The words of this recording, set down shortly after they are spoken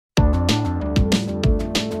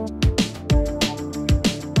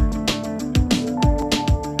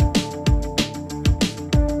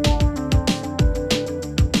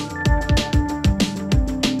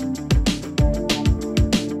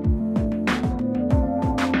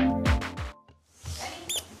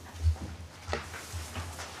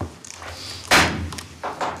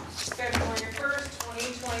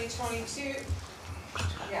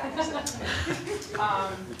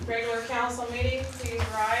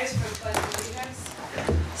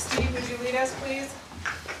us, please.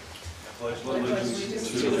 Pledge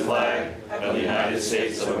allegiance to the flag of the United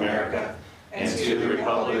States of America and to the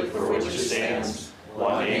republic for which it stands,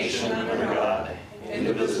 one nation under God,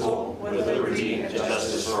 indivisible, with liberty and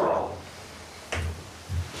justice for all.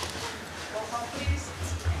 Roll call, please.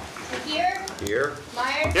 Here. Here.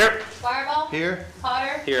 Myers. Here. Wireball. Here.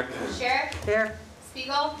 Potter. Here. Sheriff. Here.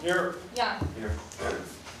 Spiegel. Here. Young. Here.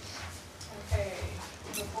 Okay.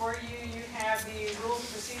 Before you, you have the rules and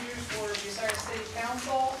procedures for Bucyrus City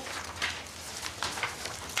Council.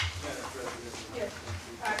 Yeah.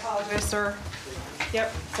 I apologize, sir.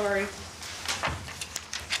 Yep, sorry.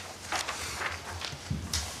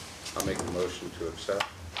 I'll make the motion to accept.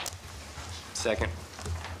 Second.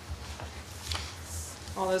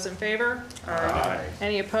 All those in favor? Aye.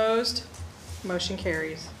 Any opposed? Motion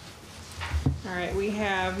carries. All right, we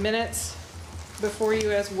have minutes before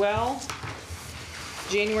you as well.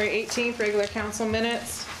 January 18th, regular council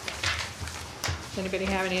minutes. Anybody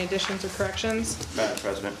have any additions or corrections? Madam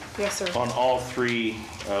President, Yes, sir. on all three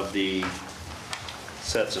of the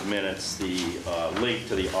sets of minutes, the link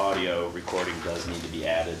to the audio recording does need to be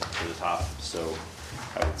added to the top. So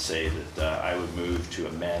I would say that I would move to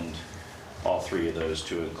amend all three of those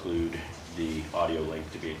to include the audio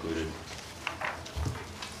link to be included.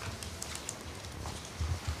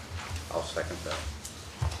 I'll second that.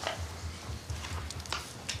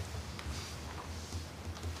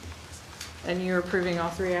 And you're approving all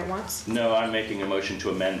three at once? No, I'm making a motion to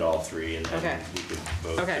amend all three, and Okay. then we could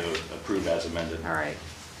vote Okay. to approve as amended. All right.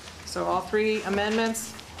 So all three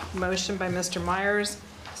amendments, motion by Mr. Myers,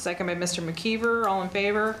 second by Mr. McKeever. All in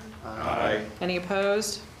favor? Aye. Any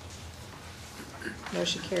opposed?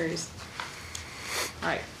 Motion carries. All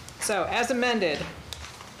right, so as amended,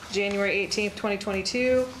 January 18th,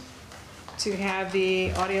 2022, to have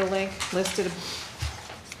the audio link listed.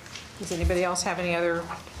 Does anybody else have any other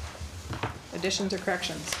additions or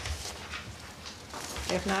corrections?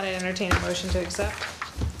 If not, I'd entertain a motion to accept.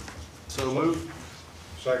 So moved.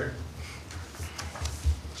 Second.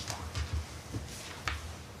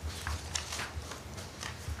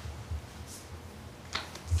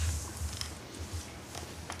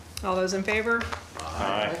 All those in favor?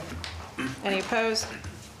 Aye. Any opposed?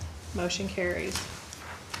 Motion carries.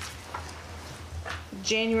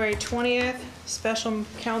 January 20th, special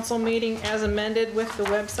council meeting as amended with the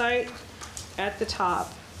website at the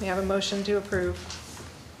top. We have a motion to approve.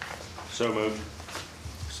 So moved.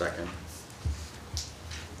 Second.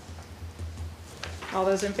 All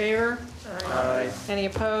those in favor? Aye. Any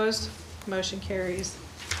opposed? Motion carries.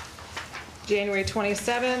 January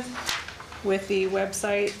 27th, with the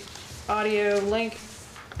website audio link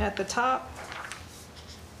at the top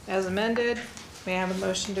as amended. May I have a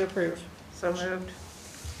motion to approve? So moved.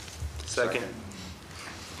 Second.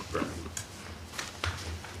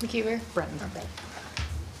 McKeever. Brenton. Okay.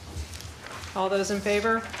 All those in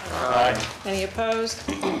favor? Aye. Any opposed?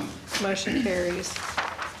 Motion carries.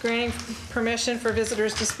 Granting permission for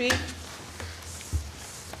visitors to speak.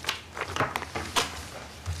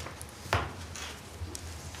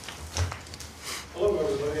 Hello,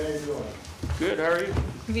 everybody. How you doing? Good, how are you?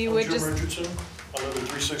 If you I'm would Jim just, Richardson. I live at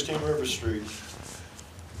 316 River Street.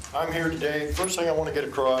 I'm here today. First thing I want to get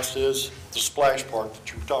across is the splash park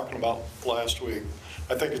that you were talking about last week.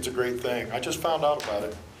 I think it's a great thing. I just found out about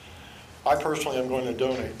it. I personally am going to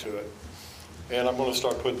donate to it, and I'm going to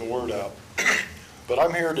start putting the word out. But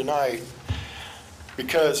I'm here tonight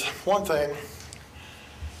because, one thing,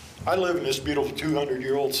 I live in this beautiful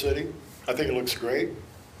 200-year-old city. I think it looks great.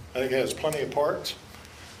 I think it has plenty of parks.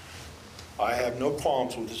 I have no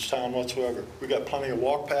qualms with this town whatsoever. We got plenty of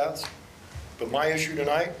walk paths, but my issue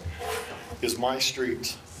tonight is my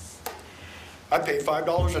streets. I pay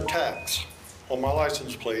 $5 a tax on my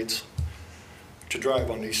license plates to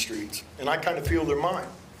drive on these streets, and I kind of feel they're mine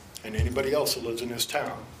and anybody else that lives in this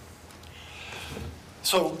town.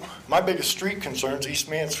 So my biggest street concern is East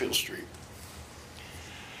Mansfield Street.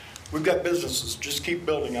 We've got businesses, just keep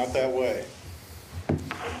building out that way.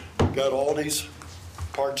 We've got Aldi's,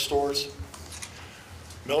 parts stores,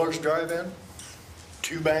 Miller's Drive-In,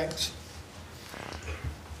 2 banks.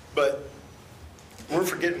 But we're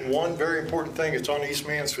forgetting one very important thing. It's on East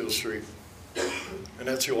Mansfield Street, and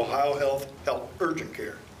that's the Ohio Health Urgent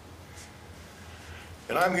Care.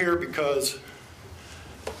 And I'm here because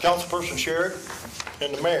Councilperson Sherrick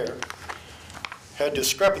and the mayor had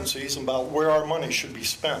discrepancies about where our money should be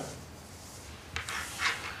spent.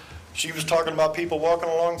 She was talking about people walking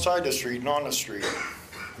alongside the street and on the street.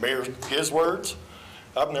 Mayor, his words,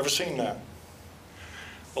 I've never seen that.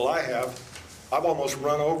 Well, I have. I've almost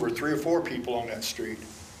run over 3 or 4 people on that street,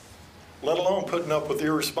 let alone putting up with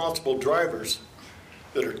irresponsible drivers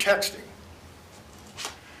that are texting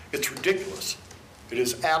It's ridiculous. It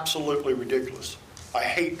is absolutely ridiculous. I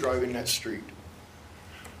hate driving that street.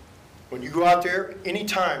 When you go out there, any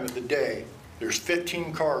time of the day, there's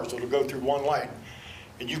 15 cars that'll go through one lane,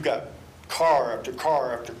 and you've got car after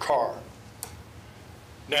car after car.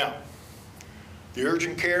 Now, the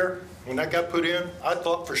urgent care, when that got put in, I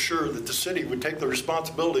thought for sure that the city would take the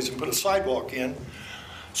responsibilities and put a sidewalk in,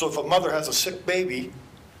 so if a mother has a sick baby,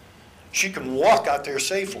 she can walk out there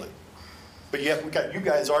safely. But yet we got you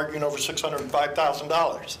guys arguing over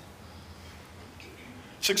 $605,000.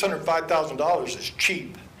 $605,000 is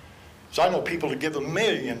cheap. So I know people that give $1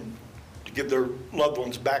 million to give their loved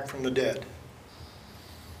ones back from the dead.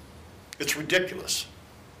 It's ridiculous.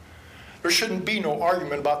 There shouldn't be no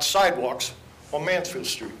argument about sidewalks on Mansfield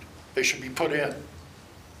Street. They should be put in,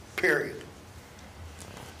 period.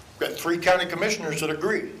 We've got 3 county commissioners that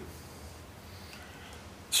agree.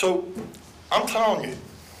 So I'm telling you,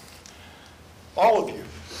 all of you,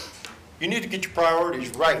 you need to get your priorities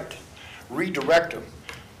right, redirect them.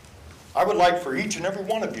 I would like for each and every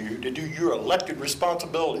one of you to do your elected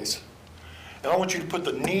responsibilities. And I want you to put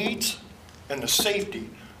the needs and the safety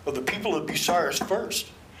of the people of Bucyrus first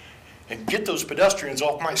and get those pedestrians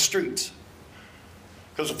off my streets.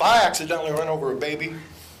 Because if I accidentally run over a baby,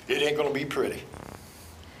 it ain't gonna be pretty.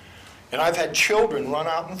 And I've had children run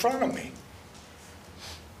out in front of me.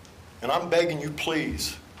 And I'm begging you,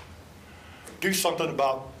 please, do something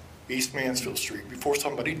about East Mansfield Street before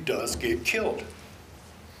somebody does get killed.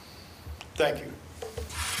 Thank you.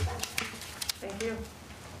 Thank you.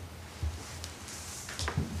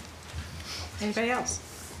 Anybody else?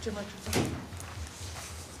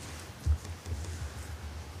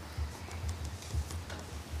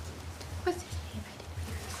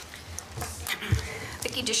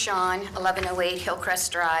 Vicki DeShawn, 1108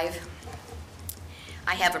 Hillcrest Drive.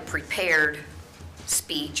 I have a prepared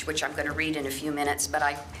speech, which I'm going to read in a few minutes, but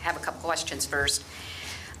I have a couple questions first.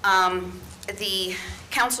 The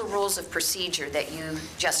council rules of procedure that you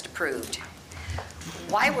just approved,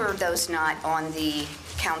 why were those not on the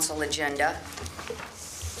council agenda?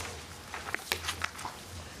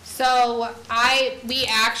 So we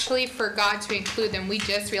actually forgot to include them. We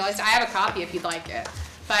just realized, I have a copy if you'd like it,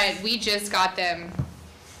 but we just got them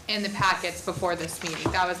in the packets before this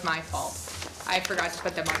meeting. That was my fault. I forgot to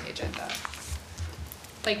put them on the agenda.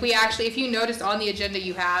 Like we actually, if you notice on the agenda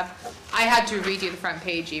you have, I had to redo the front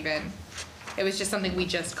page even. It was just something we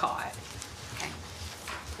just caught. Okay.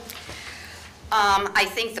 I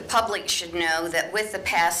think the public should know that with the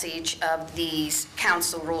passage of these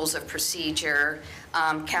council rules of procedure,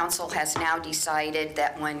 council has now decided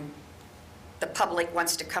that when the public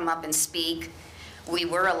wants to come up and speak, we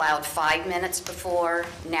were allowed 5 minutes before,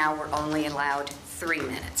 now we're only allowed 3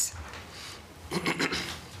 minutes.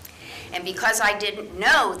 And because I didn't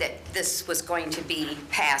know that this was going to be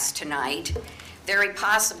passed tonight, very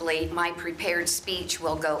possibly my prepared speech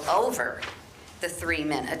will go over the 3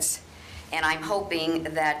 minutes, and I'm hoping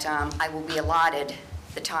that I will be allotted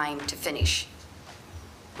the time to finish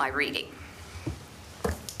my reading.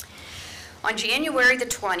 On January the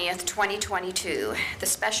 20th, 2022, the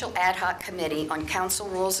Special Ad Hoc Committee on Council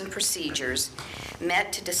Rules and Procedures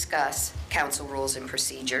met to discuss council rules and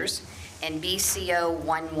procedures and BCO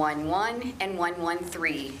 111 and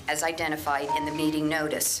 113 as identified in the meeting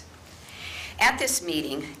notice. At this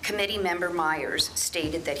meeting, Committee Member Myers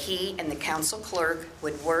stated that he and the council clerk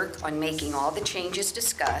would work on making all the changes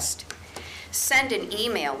discussed, send an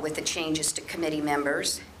email with the changes to committee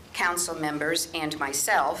members, council members, and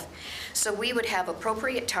myself, so we would have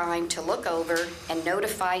appropriate time to look over and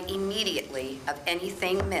notify immediately of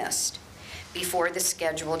anything missed before the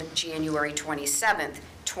scheduled January 27th,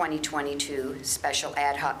 2022 Special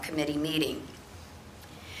Ad Hoc Committee meeting.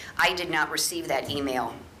 I did not receive that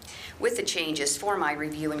email with the changes for my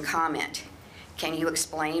review and comment. Can you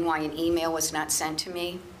explain why an email was not sent to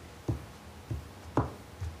me?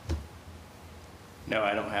 No,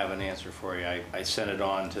 I don't have an answer for you. I sent it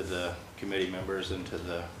on to the committee members and to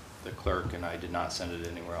the clerk, and I did not send it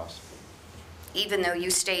anywhere else. Even though you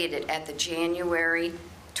stated at the January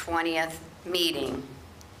 20th meeting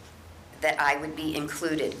that I would be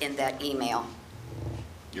included in that email.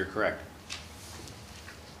 You're correct.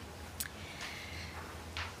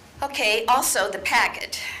 Okay, also the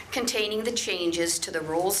packet containing the changes to the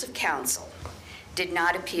rules of council did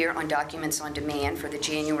not appear on documents on demand for the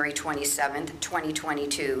January 27th,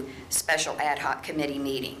 2022 Special Ad Hoc Committee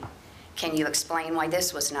meeting. Can you explain why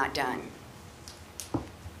this was not done?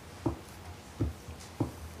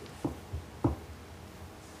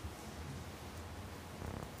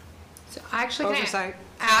 So actually, can Oversight.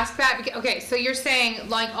 I ask that? Okay, so you're saying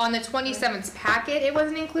like on the 27th packet it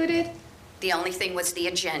wasn't included? The only thing was the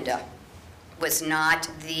agenda was not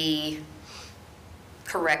the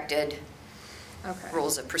corrected Okay.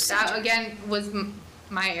 rules of That procedure. again was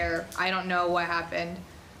my error. I don't know what happened.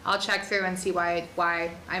 I'll check through and see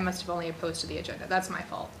why I must have only posted the agenda. That's my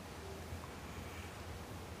fault.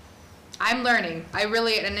 I'm learning. I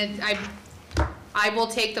really, I will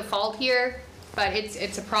take the fault here, but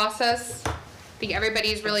it's a process. I think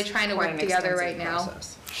everybody's really trying to Quite work an together right extensive now.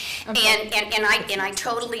 process. And I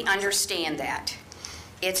totally understand that.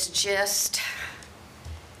 It's just,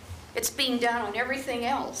 it's being done on everything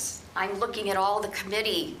else. I'm looking at all the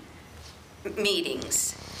committee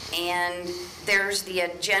meetings, and there's the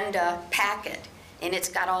agenda packet, and it's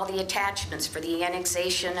got all the attachments for the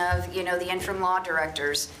annexation of, you know, the interim law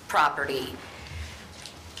director's property.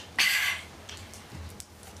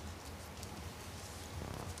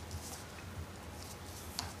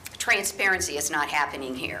 Transparency is not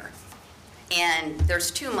happening here. And there's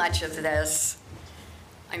too much of this.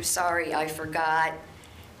 I'm sorry, I forgot.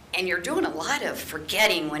 And you're doing a lot of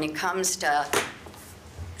forgetting when it comes to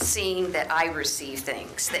seeing that I receive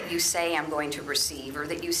things, that you say I'm going to receive, or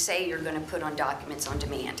that you say you're going to put on documents on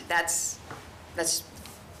demand. That's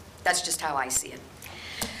just how I see it.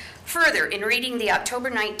 Further, in reading the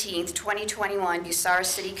October 19th, 2021 Bucyrus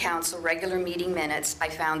City Council regular meeting minutes, I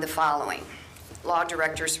found the following. Law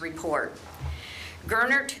Director's report.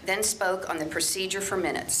 Gernert then spoke on the procedure for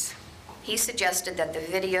minutes. He suggested that the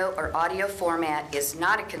video or audio format is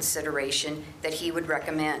not a consideration that he would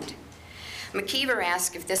recommend. McKeever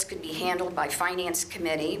asked if this could be handled by Finance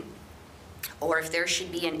Committee or if there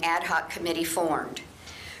should be an ad hoc committee formed.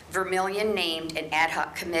 Vermillion named an ad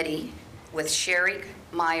hoc committee with Sherry,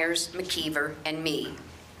 Myers, McKeever, and me.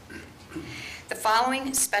 The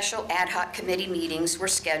following special ad hoc committee meetings were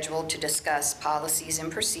scheduled to discuss policies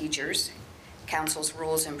and procedures, Council's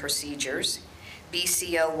rules and procedures,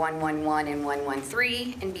 BCO 111 and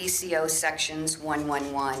 113, and BCO sections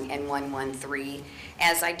 111 and 113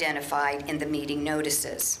 as identified in the meeting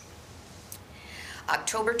notices.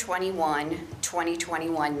 October 21,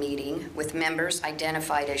 2021 meeting with members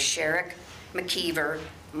identified as Sherrick, McKeever,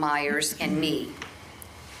 Myers, and me.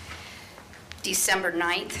 December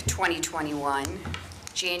 9th, 2021,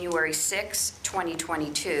 January 6th,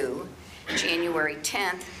 2022, January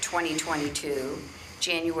 10th, 2022,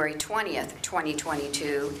 January 20th,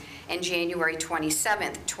 2022, and January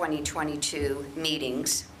 27th, 2022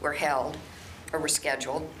 meetings were held or were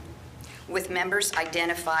scheduled with members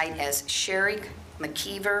identified as Sherrick,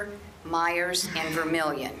 McKeever, Myers, and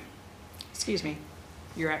Vermillion. Excuse me,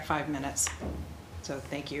 you're at 5 minutes. So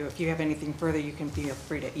thank you. If you have anything further, you can feel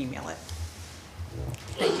free to email it.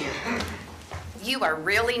 Thank you. You are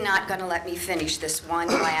really not going to let me finish this one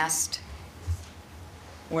last.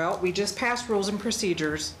 Well, we just passed rules and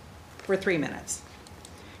procedures for 3 minutes.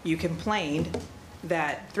 You complained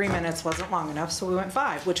that 3 minutes wasn't long enough, so we went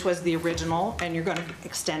 5, which was the original, and you're going to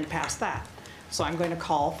extend past that. So I'm going to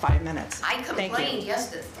call 5 minutes. I Thank you. complained, yes,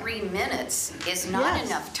 that 3 minutes is not Yes.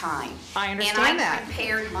 enough time. I understand that. And I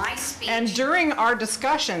prepared my speech. And during our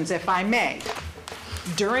discussions, if I may,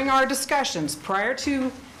 during our discussions prior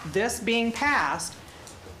to this being passed,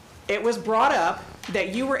 it was brought up that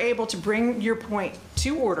you were able to bring your point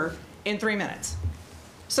to order in 3 minutes.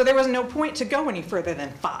 So there was no point to go any further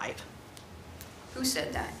than 5. Who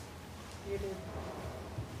said that?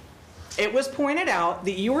 It was pointed out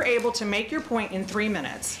that you were able to make your point in 3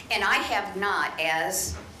 minutes. And I have not,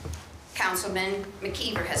 as Councilman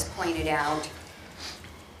McKeever has pointed out,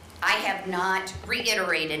 I have not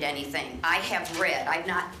reiterated anything. I have read. I've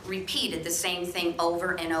not repeated the same thing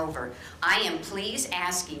over and over. I am please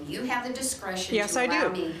asking, you have the discretion Yes, to I allow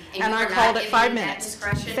do. me. And you I are called not it 5 giving me that minutes.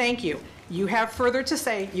 discretion? Thank you. You have further to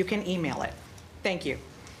say, you can email it. Thank you.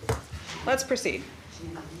 Let's proceed.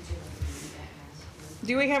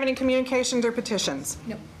 Do we have any communications or petitions?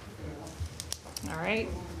 No. All right.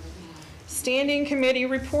 Standing committee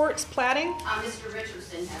reports, plating. Mr.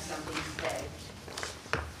 Richardson has something to say.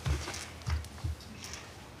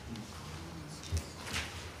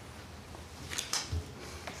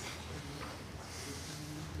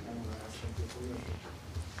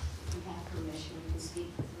 You have permission to speak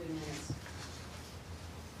for 3 minutes.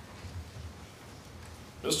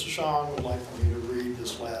 Mr. Sean would like me to read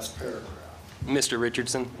this last paragraph. Mr.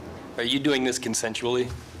 Richardson, are you doing this consensually?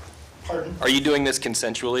 Pardon? Are you doing this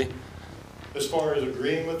consensually? As far as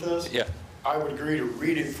agreeing with this? Yeah. I would agree to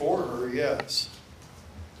read it for her, yes.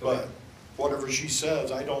 But whatever she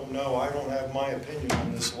says, I don't know. I don't have my opinion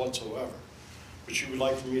on this whatsoever. But she would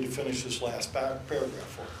like for me to finish this last paragraph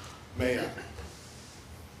for her. May I? You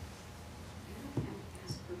don't have to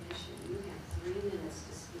ask permission. You have 3 minutes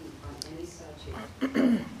to speak on any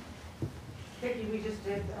subject.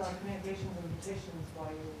 on communications and petitions while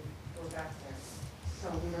you were back there. So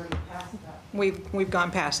we already passed that. We've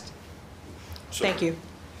gone past. So- Thank you.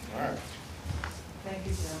 All right. Thank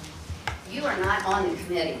you, Jim. You are not on the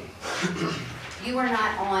committee. You are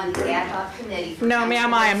not on the ad hoc committee. for No,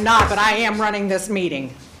 ma'am, council I am not, but I am running this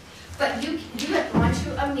meeting. But you have gone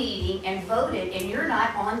to a meeting and voted, and you're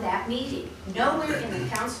not on that meeting. Nowhere in the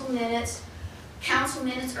council minutes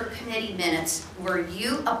or committee minutes were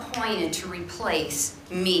you appointed to replace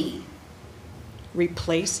me.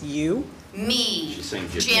 Replace you? Me, She's saying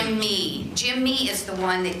Jim Jim Me. Jim Me is the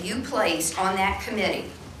one that you placed on that committee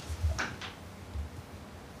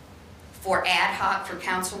for ad hoc for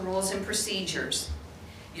council rules and procedures.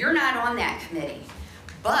 You're not on that committee,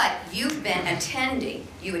 but you've been attending.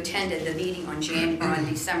 You attended the meeting on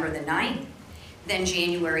December the 9th, then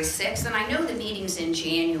January 6th, and I know the meetings in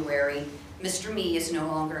January, Mr. Me is no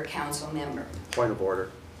longer a council member. Point of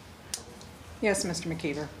order. Yes, Mr.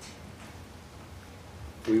 McKeever.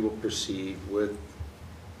 We will proceed with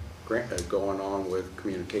going on with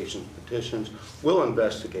communications petitions. We'll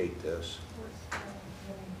investigate this.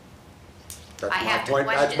 That's I my have to point.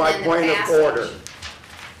 That's my question point then the of passage.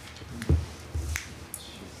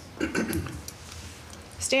 order.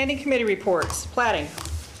 Standing committee reports, plating,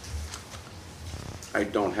 I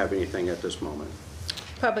don't have anything at this moment.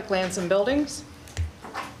 public lands and buildings,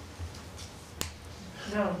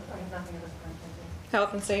 No, I have nothing at this point, thank you.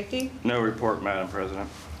 health and safety, No report, Madam President.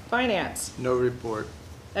 finance, No report.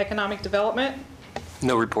 economic development,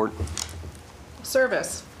 No report.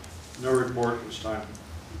 service, No report this time.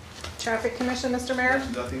 traffic commission, Mr. Mayor?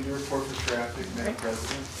 Nothing to report for traffic, Madam Okay.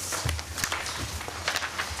 President.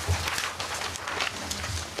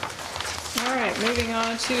 All right, moving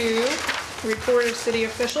on to report of city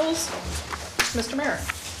officials. Mr. Mayor?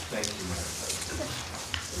 Thank you, Madam President.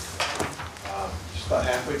 Just about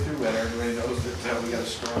halfway through it, everybody knows that we got a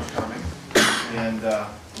storm coming, and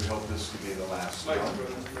we hope this will be the last storm.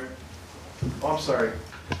 Oh, I'm sorry.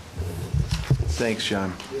 Thanks,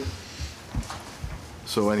 John.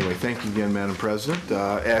 So anyway, thank you again, Madam President.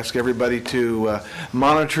 Ask everybody to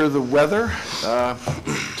monitor the weather.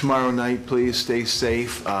 Tomorrow night, please stay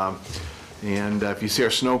safe. And if you see our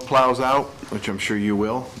snow plows out, which I'm sure you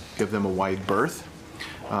will, give them a wide berth.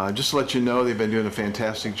 Just to let you know, they've been doing a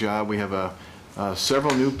fantastic job. We have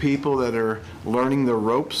several new people that are learning the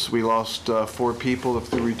ropes. We lost 4 people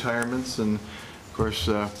through retirements, and of course,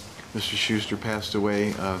 Mr. Schuster passed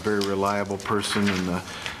away, a very reliable person in the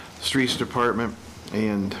streets department.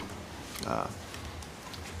 And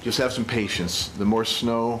just have some patience. The more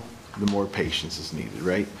snow, the more patience is needed,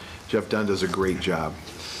 right? Jeff Dunn does a great job.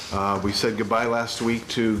 We said goodbye last week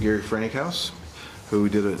to Gary Frankhouse, who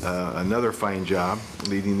did another fine job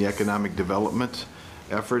leading the economic development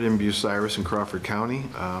effort in Bucyrus and Crawford County.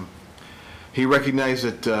 He recognized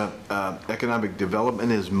that economic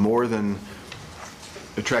development is more than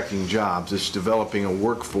attracting jobs. It's developing a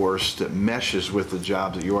workforce that meshes with the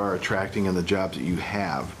jobs that you are attracting and the jobs that you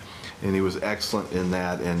have. And he was excellent in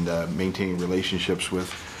that, and maintaining relationships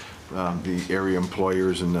with the area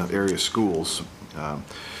employers and the area schools.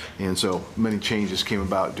 And so many changes came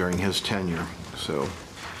about during his tenure. So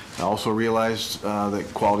I also realized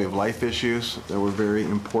that quality of life issues that were very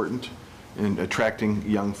important in attracting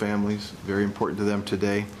young families, very important to them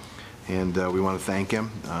today. And we want to thank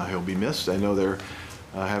him. He'll be missed. I know they're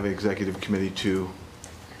have an executive committee to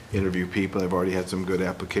interview people. They've already had some good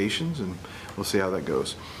applications, and we'll see how that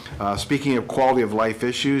goes. Speaking of quality of life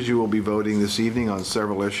issues, you will be voting this evening on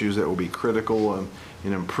several issues that will be critical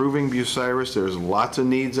in improving Bucyrus. There's lots of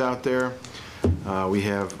needs out there. We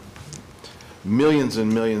have millions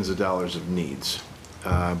and millions of dollars of needs.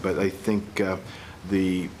 But I think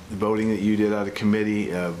the voting that you did out of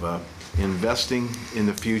committee of investing in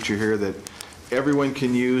the future here that everyone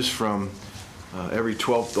can use, from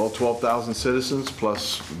all 12,000 citizens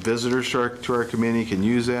plus visitors to our community can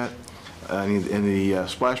use that, in the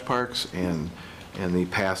splash parks and the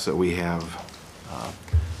paths that we have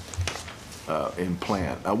in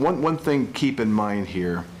plan. One thing keep in mind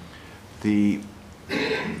here, these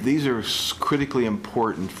are critically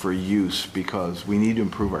important for use because we need to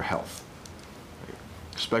improve our health,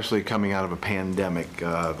 especially coming out of a pandemic.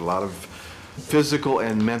 A lot of physical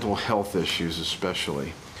and mental health issues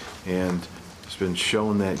especially, and it's been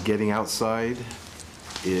shown that getting outside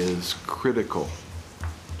is critical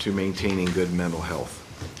to maintaining good mental health.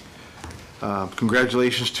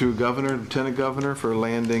 Congratulations to Governor, Lieutenant Governor, for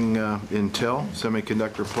landing Intel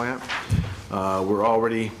semiconductor plant. We're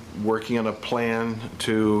already working on a plan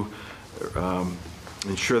to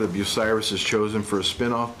ensure that Bucyrus is chosen for a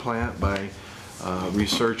spin-off plant by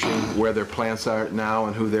researching where their plants are now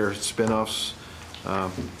and who their spin-offs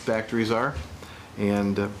factories are.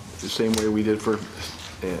 And the same way we did for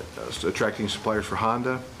attracting suppliers for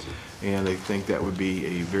Honda. And I think that would be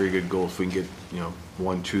a very good goal if we can get,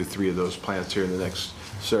 1, 2, 3 of those plants here in the next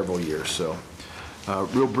several years. So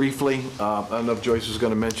real briefly, I don't know if Joyce was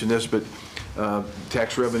going to mention this, but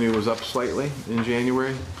tax revenue was up slightly in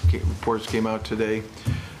January. Reports came out today.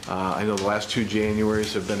 I know the last 2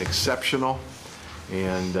 Januaries have been exceptional,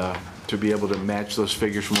 and to be able to match those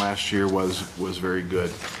figures from last year was very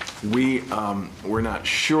good. We're not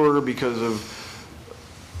sure because of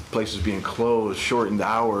places being closed, shortened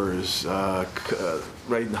hours,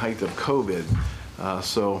 right in the height of COVID.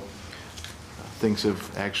 So things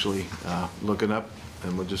have actually looking up,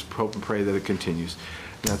 and we'll just hope and pray that it continues.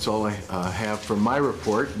 And that's all I have for my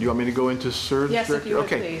report. Do you want me to go into service? Yes, if you would,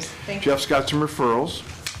 okay. please. Thank you. Jeff's got some referrals.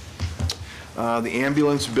 The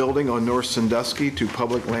ambulance building on North Sandusky to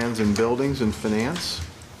Public Lands and Buildings and Finance.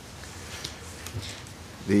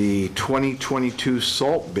 The 2022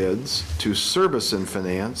 salt bids to Service and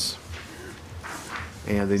Finance.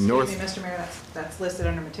 And the North... Excuse me, Mr. Mayor, that's listed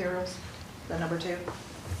under materials, the number 2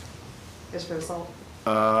 is for the salt?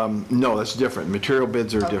 No, that's different. Material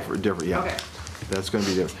bids are Okay. different, yeah. Okay. That's going to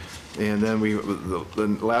be different. And then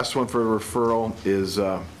the last one for referral is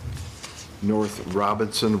North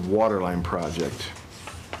Robinson Waterline Project.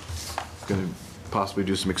 Going to possibly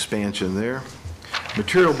do some expansion there.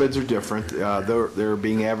 Material bids are different. They're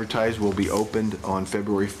being advertised, will be opened on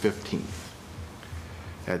February 15th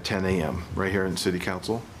at 10 a.m. right here in City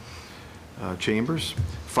Council chambers.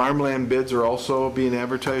 Farmland bids are also being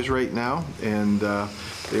advertised right now, and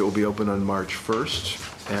they will be open on March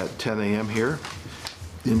 1st at 10 a.m. here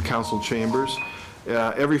in council chambers.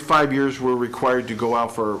 Every 5 years, we're required to go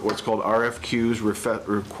out for what's called RFQs,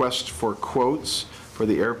 request for quotes for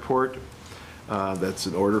the airport. That's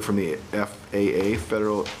an order from the FAA,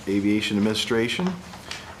 Federal Aviation Administration,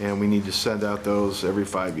 and we need to send out those every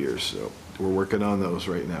 5 years. So we're working on those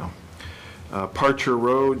right now. Parcher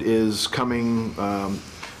Road is coming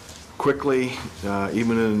quickly,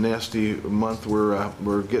 even in a nasty month.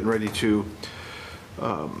 We're getting ready to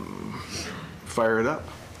fire it up.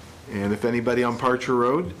 And if anybody on Parcher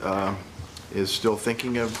Road is still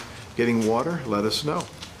thinking of getting water, let us know.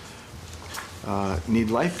 Need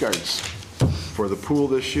lifeguards for the pool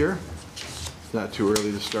this year. It's not too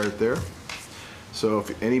early to start there. So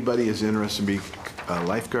if anybody is interested in being a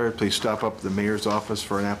lifeguard, please stop up at the mayor's office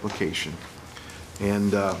for an application.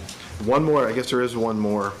 And one more, I guess there is one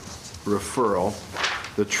more referral.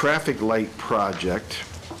 The traffic light project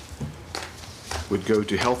would go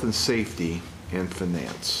to Health and Safety and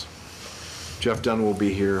Finance. Jeff Dunn will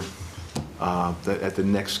be here at the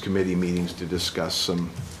next committee meetings to discuss some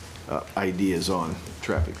ideas on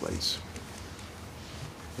traffic lights.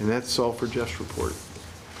 And that's all for Jeff's report.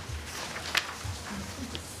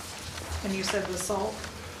 And you said the salt?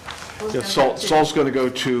 was Yeah, gonna go to- salt's going to go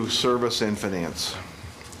to Service and Finance.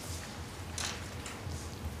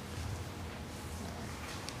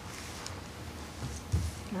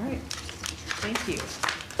 All right, thank you.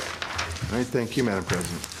 All right, thank you, Madam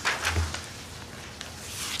President.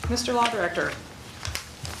 Mr. Law Director.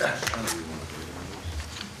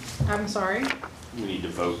 I'm sorry? We need to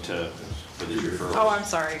vote for the referral. Oh, I'm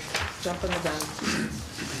sorry, jumping the gun.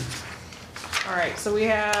 All right, so we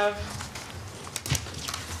have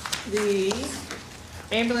the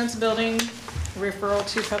ambulance building referral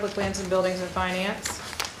to Public Lands and Buildings and Finance.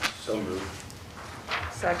 So moved.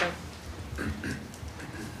 Second.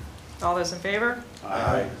 All those in favor?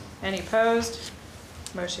 Aye. Any opposed?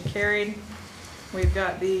 Motion carried. We've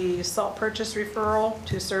got the salt purchase referral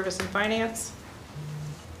to Service and Finance.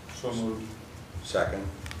 So moved. Second.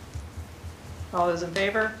 All those in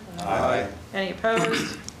favor? Aye. Any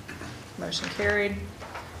opposed? Motion carried.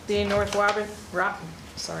 The North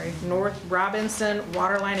Robinson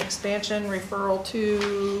Waterline Expansion referral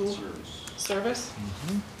to Service.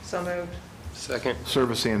 So moved. Second.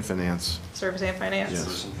 Service and Finance. Service and Finance? Yes.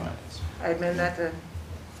 Service and Finance. I amend that to,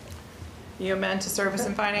 You amend to Service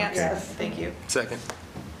and Finance? Yes. Thank you. Second.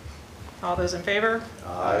 All those in favor?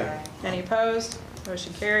 Aye. Any opposed?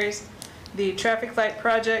 Motion carries. The traffic light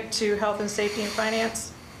project to Health and Safety and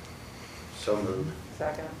Finance. So moved.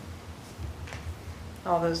 second.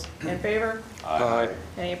 All those in favor? Aye.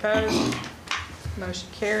 Any opposed? Motion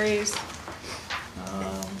carries.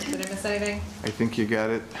 Did I miss anything? I think you got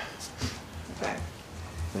it. Okay,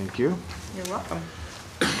 Thank you. you're welcome.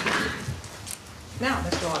 Now,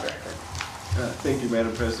 Mr. Law Director. Thank you,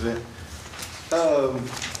 Madam President.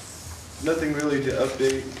 Nothing really to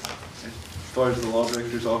update as far as the Law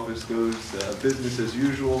Director's office goes. Business as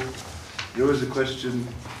usual. There was a question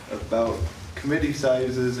about committee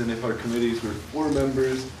sizes, and if our committees were 4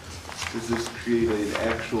 members, does this create an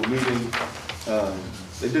actual meeting?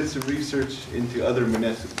 They did some research into other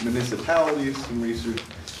municipalities, some research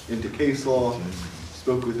into case law,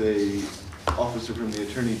 spoke with a officer from the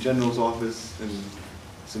Attorney General's office and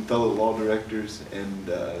some fellow law directors, and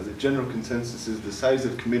the general consensus is the size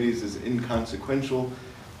of committees is inconsequential,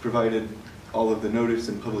 provided all of the notice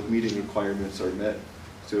and public meeting requirements are met.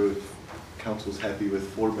 So if council's happy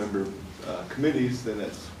with 4-member committees, then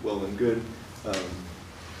that's well and good.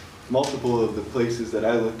 Multiple of the places that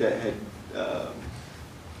I looked at had,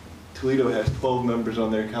 Toledo has 12 members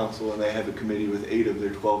on their council, and they have a committee with 8 of their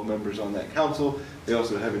 12 members on that council. They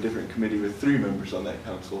also have a different committee with 3 members on that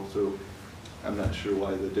council. So I'm not sure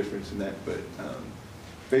why the difference in that, but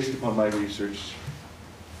based upon my research,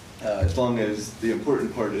 as long as the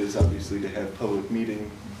important part is obviously to have public meeting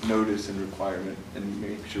notice and requirement and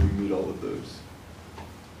make sure we meet all of those.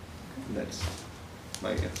 And that's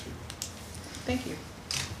my answer. Thank you.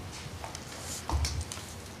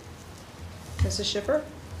 Mrs. Schiffer?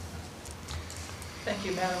 Thank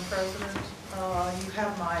you, Madam President. You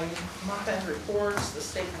have my month-end reports, the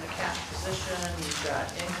statement of cash position, you've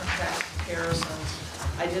got income tax comparisons.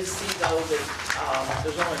 I did see though that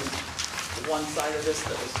there's only one side of this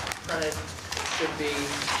that was printed. Should be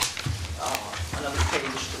another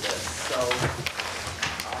page to this, so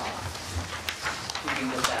you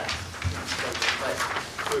can get that. But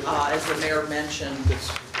as the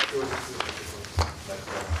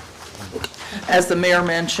mayor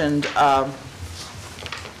mentioned,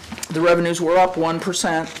 the revenues were up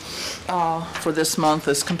 1% for this month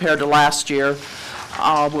as compared to last year.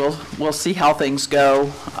 We'll see how things go.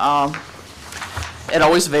 It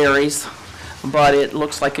always varies, but it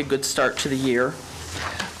looks like a good start to the year.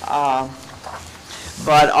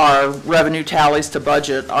 But our revenue tallies to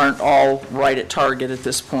budget aren't all right at target at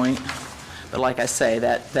this point. But like I say,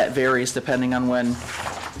 that varies depending on when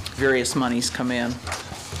various monies come in.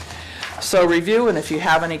 So review, and if you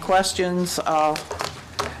have any questions, you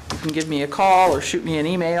can give me a call or shoot me an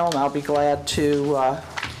email, and I'll be glad to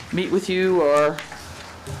meet with you or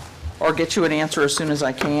get you an answer as soon as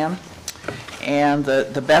I can. And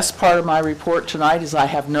the best part of my report tonight is I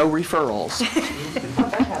have no referrals.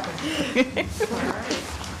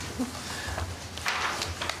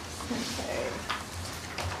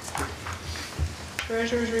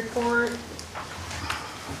 Treasurer's report.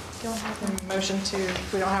 Don't have a motion to,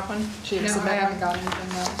 we don't have one? She didn't No, I submit haven't one? got anything,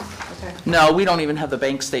 no. Okay. No, we don't even have the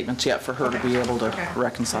bank statements yet for her to be able to Okay.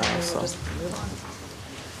 reconcile, We'll so. just move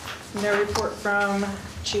on. No report from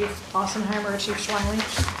Chief Ossenheimer or Chief Schweinley?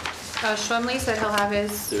 Schwemley said he'll have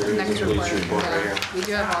his There is next a police report. report right here. We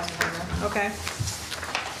do have Ossenheimer. Okay.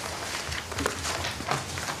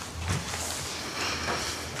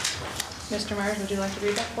 Mr. Myers, would you like to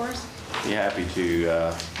read that for us? Be happy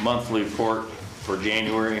to. Monthly report for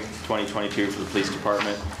January 2022 for the police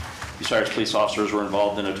department. Bucyrus police officers were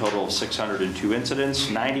involved in a total of 602 incidents,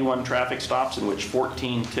 91 traffic stops in which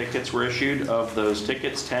 14 tickets were issued. Of those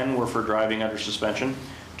tickets, 10 were for driving under suspension.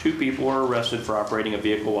 2 people were arrested for operating a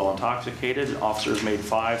vehicle while intoxicated, and officers made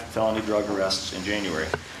 5 felony drug arrests in January.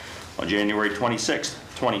 On January 26,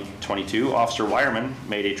 2022, Officer Wireman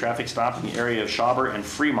made a traffic stop in the area of Schauber and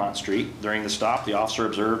Fremont Street. During the stop, the officer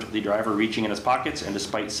observed the driver reaching in his pockets, and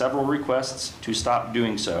despite several requests to stop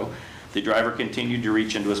doing so, the driver continued to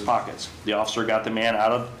reach into his pockets. The officer got the man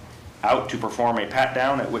out to perform a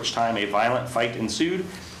pat-down, at which time a violent fight ensued,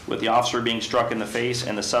 with the officer being struck in the face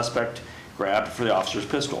and the suspect grabbed for the officer's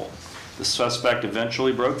pistol. The suspect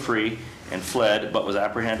eventually broke free and fled, but was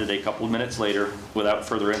apprehended a couple of minutes later without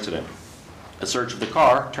further incident. A search of the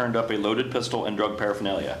car turned up a loaded pistol and drug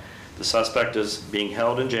paraphernalia. The suspect is being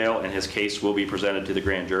held in jail, and his case will be presented to the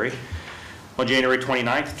grand jury. On January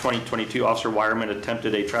 29, 2022, Officer Wireman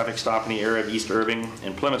attempted a traffic stop in the area of East Irving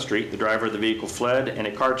and Plymouth Street. The driver of the vehicle fled, and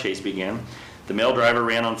a car chase began. The male driver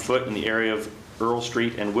ran on foot in the area of Earl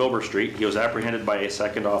Street and Wilbur Street. He was apprehended by a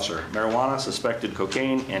second officer. Marijuana, suspected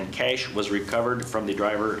cocaine, and cash was recovered from the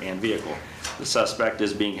driver and vehicle. The suspect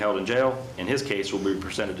is being held in jail, and his case will be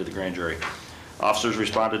presented to the grand jury. Officers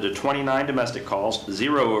responded to 29 domestic calls,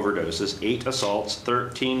 0 overdoses, 8 assaults,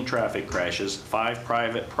 13 traffic crashes, 5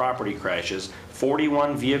 private property crashes,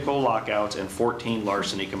 41 vehicle lockouts, and 14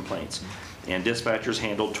 larceny complaints. And dispatchers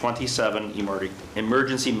handled 27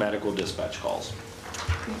 emergency medical dispatch calls.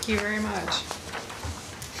 Thank you very much.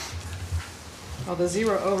 Well, the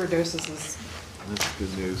 0 overdoses is, That's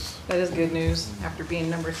good news. that is good news, after being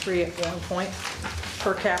number 3 at one point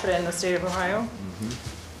per capita in the state of Ohio.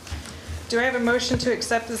 Do I have a motion to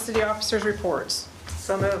accept the city officers' reports?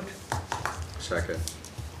 So moved. Second.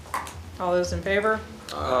 All those in favor?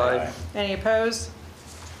 Aye. Any opposed?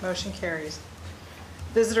 Motion carries.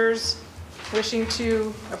 Visitors wishing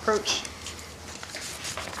to approach?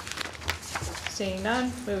 Seeing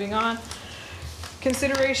none, moving on.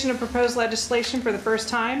 Consideration of proposed legislation for the first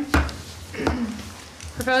time.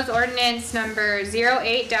 Proposed ordinance number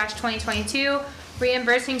 08-2022,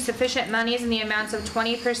 reimbursing sufficient monies in the amounts of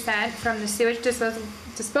 20% from the sewage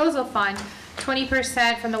disposal fund,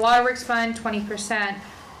 20% from the waterworks fund, 20%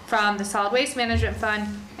 from the solid waste management fund,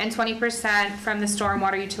 and 20% from the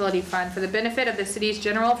stormwater utility fund for the benefit of the city's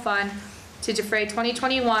general fund to defray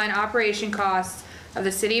 2021 operation costs of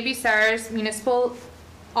the city of Bucyrus municipal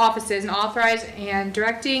offices, and authorize and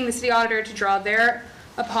directing the city auditor to draw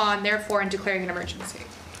thereupon, therefore, and declaring an emergency.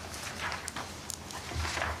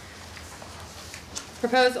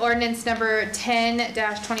 Proposed ordinance number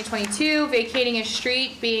 10-2022, vacating a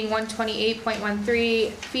street being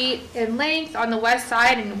 128.13 feet in length on the west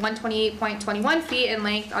side and 128.21 feet in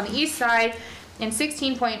length on the east side, and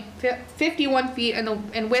 16.51 feet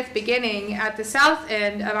in width beginning at the south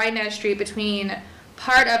end of Inez Street between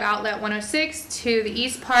part of outlet 106 to the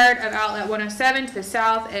east part of outlet 107 to the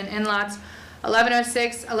south, and in lots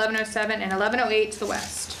 1106, 1107, and 1108 to the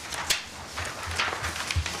west.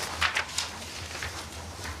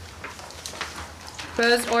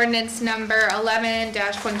 Proposed ordinance number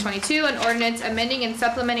 11-2022, an ordinance amending and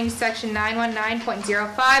supplementing section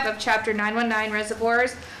 919.05 of chapter 919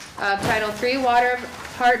 reservoirs of title 3 water,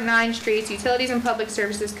 part 9 streets, utilities and public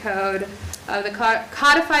services code of the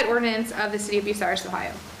codified ordinance of the city of Bucyrus,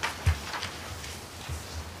 Ohio.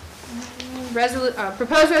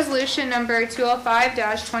 Proposed resolution number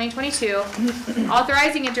 205-2022,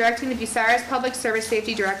 authorizing and directing the Bucyrus Public Service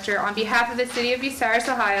Safety Director on behalf of the city of Bucyrus,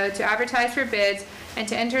 Ohio, to advertise for bids and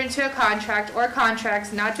to enter into a contract or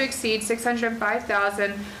contracts not to exceed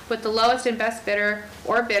 $605,000 with the lowest and best bidder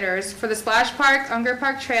or bidders for the Splash Park, Unger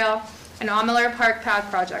Park Trail, and Miller Park Path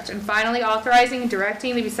project. And finally, authorizing and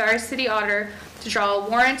directing the Bucyrus City Auditor to draw a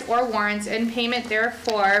warrant or warrants in payment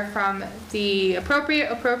therefore from the appropriate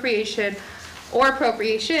appropriation or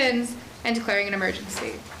appropriations, and declaring an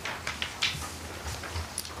emergency.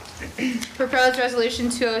 Proposed resolution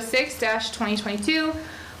 206-2022,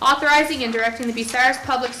 authorizing and directing the Bucyrus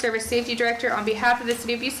Public Service Safety Director on behalf of the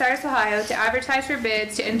city of Bucyrus, Ohio, to advertise for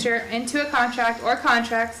bids to enter into a contract or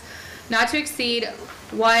contracts not to exceed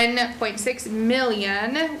 $1.6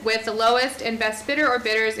 million with the lowest and best bidder or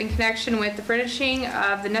bidders in connection with the furnishing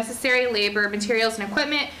of the necessary labor, materials, and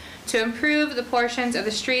equipment to improve the portions of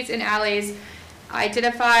the streets and alleys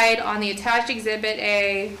identified on the attached Exhibit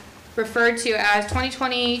A, referred to as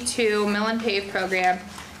 2022 Mill and Pave Program,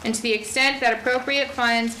 and to the extent that appropriate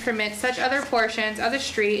funds permit such other portions of the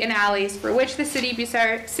street and alleys for which the City of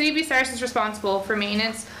Bucyrus is responsible for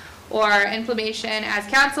maintenance or implementation as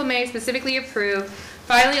council may specifically approve.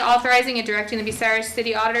 Finally, authorizing and directing the Bucyrus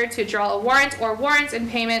City Auditor to draw a warrant or warrants in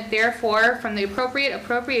payment therefore from the appropriate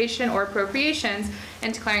appropriation or appropriations,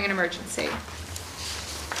 and declaring an emergency.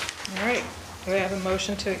 All right, do we have a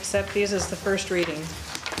motion to accept these as the first reading?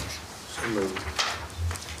 So moved.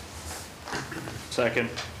 Second.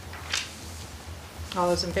 All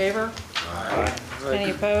those in favor? Aye. Any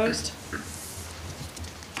opposed?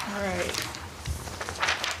 All right.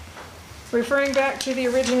 Referring back to the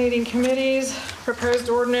originating committees, proposed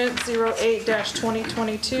ordinance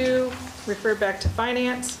 08-2022, referred back to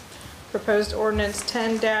finance. Proposed ordinance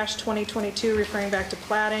 10-2022, referring back to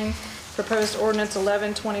plating. Proposed ordinance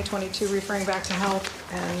 11-2022, referring back to health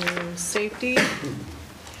and safety.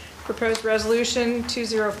 Proposed resolution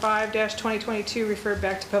 205-2022, referred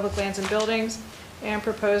back to public lands and buildings. And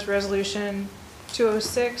proposed resolution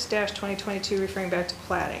 206-2022, referring back to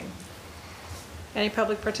plating. Any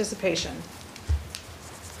public participation?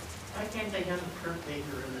 Why can't they have a per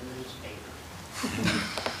paper in the newspaper?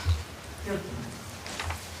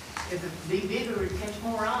 If it'd be bigger, it'd catch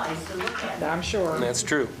more eyes to look at. I'm sure. That's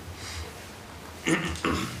true. Vicki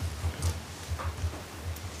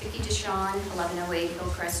DeShawn, 1108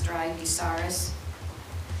 Hillcrest Drive, Bucyrus.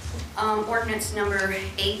 Ordinance number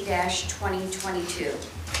 8-2022.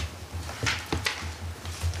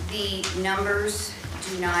 The numbers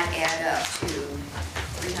do not add up to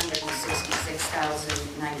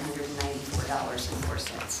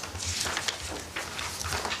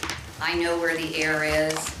 $366,994.04. I know where the error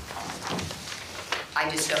is. I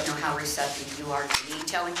just don't know how receptive you are to me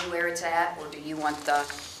telling you where it's at, or do you want the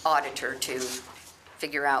auditor to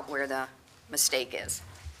figure out where the mistake is?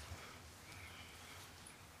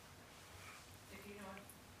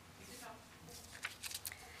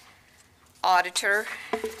 Auditor,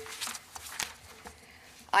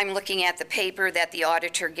 I'm looking at the paper that the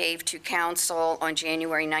auditor gave to council on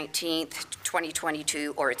January 19th,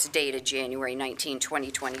 2022, or it's dated January 19,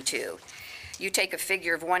 2022. You take a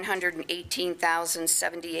figure of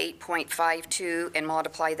 118,078.52 and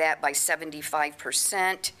multiply that by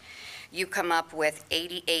 75%, you come up with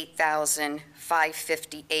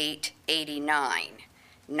 88,558.89,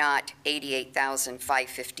 not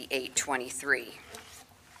 88,558.23.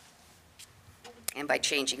 And by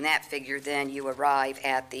changing that figure, then you arrive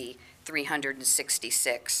at the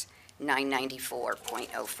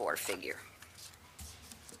 366,994.04 figure.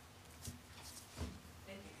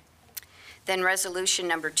 Then resolution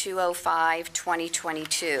number 205,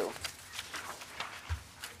 2022.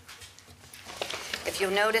 If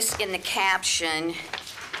you'll notice in the caption,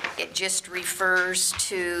 it just refers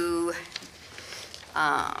to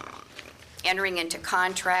entering into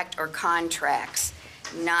contract or contracts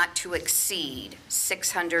not to exceed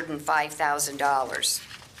 $605,000.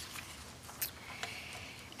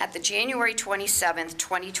 At the January 27th,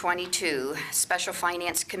 2022 Special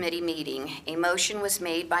Finance Committee meeting, a motion was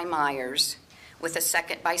made by Myers with a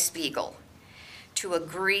second by Spiegel to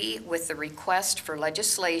agree with the request for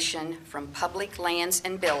legislation from Public Lands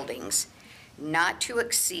and Buildings not to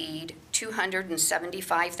exceed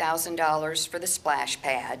 $275,000 for the splash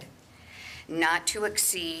pad, not to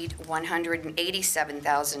exceed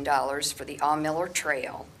 $187,000 for the All-Miller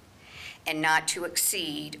Trail, and not to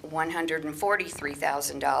exceed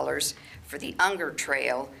 $143,000 for the Unger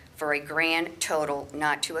Trail, for a grand total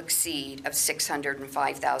not to exceed of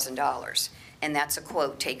 $605,000. And that's a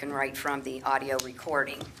quote taken right from the audio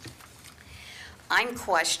recording. I'm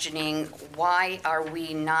questioning, why are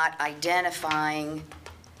we not identifying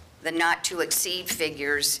the not to exceed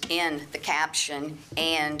figures in the caption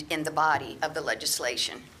and in the body of the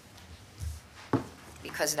legislation?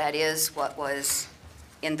 Because that is what was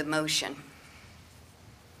in the motion.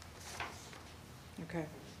 Okay.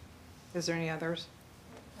 Is there any others?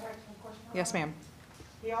 Yes, ma'am.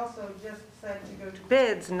 He also just said to go to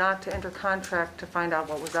bids, not to enter contract to find out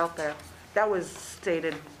what was out there. That was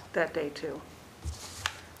stated that day too.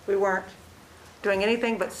 We weren't doing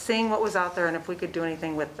anything but seeing what was out there and if we could do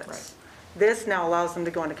anything with this. Right. This now allows them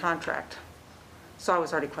to go into contract. So I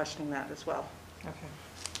was already questioning that as well. Okay.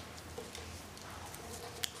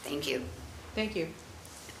 Thank you. Thank you.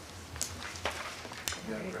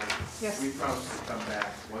 Yes. We promised to come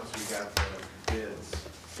back once we got the bids.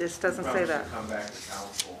 This doesn't say that. We promised to come back to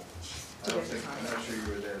council. I'm not sure you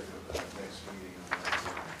were there for the next meeting.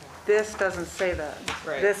 This doesn't say that.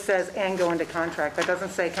 Right. This says and go into contract. That doesn't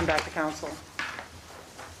say come back to council.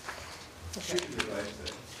 Should be revised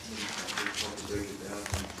that. To break it down and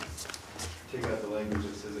take out the language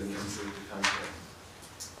that says and enter into contract.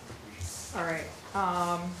 All right.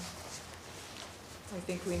 I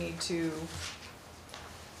think we need to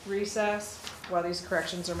recess while these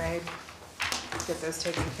corrections are made. Get those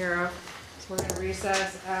taken care of. So we're going to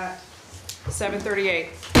recess at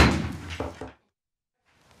 7:38.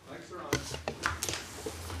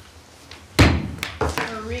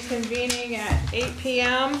 We're reconvening at 8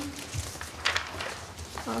 p.m.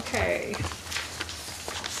 Okay.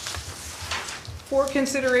 For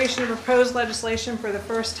consideration of proposed legislation for the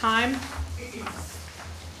first time.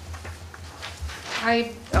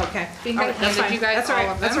 I Okay. think All I right, that's handed you fine. guys That's all all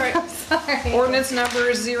right. of That's them. all right. Sorry. Ordinance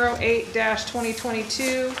number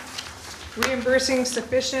 08-2022, reimbursing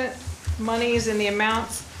sufficient monies in the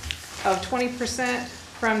amounts of 20%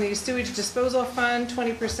 from the sewage disposal fund,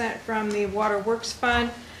 20% from the water works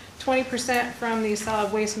fund, 20% from the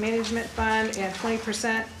solid waste management fund, and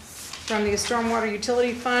 20% from the stormwater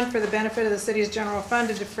utility fund for the benefit of the city's general fund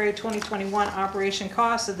to defray 2021 operation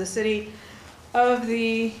costs of the city of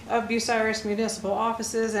Bucyrus municipal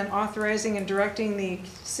offices, and authorizing and directing the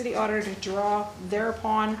city auditor to draw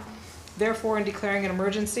thereupon, therefore, and declaring an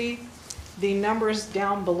emergency. The numbers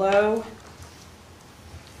down below.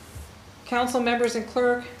 Council members and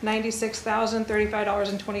clerk,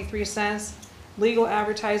 $96,035.23. Legal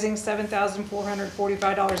advertising,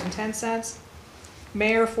 $7,445.10.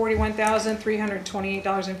 Mayor,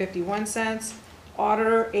 $41,328.51.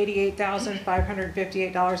 Auditor,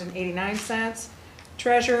 $88,558.89.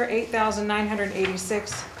 Treasurer,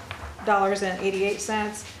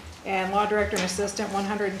 $8,986.88. And law director and assistant,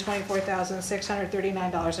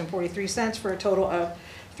 $124,639.43, for a total of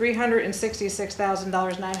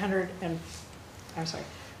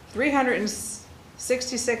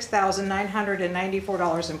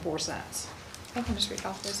 $366,994.04. I can just read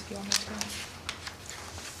off this if you want me to.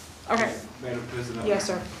 Okay. Madam President? Yes,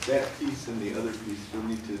 sir. That piece and the other piece, you'll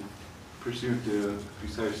need to pursue to,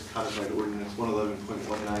 besides codified ordinance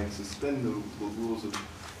 111.19, suspend the rules of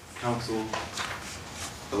council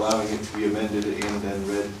allowing it to be amended and then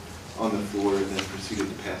read on the floor and then proceeded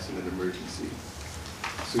to pass in an emergency.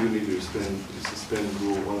 So we need to suspend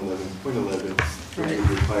Rule 111.11, which would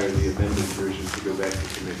require the amended version to go back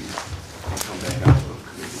to committee and come back out of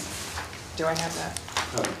committee. Do I have that?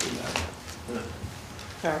 Probably not.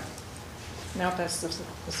 Okay. Now that's the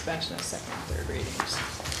suspension of second and third readings.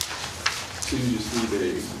 So you just need a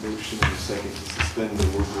motion and a second to suspend the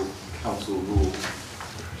local council rule,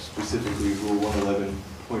 specifically Rule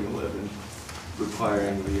 111.11,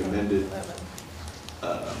 requiring the amended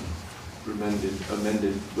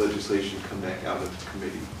legislation come back out of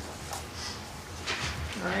committee.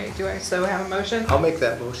 All right, do I so have a motion? I'll make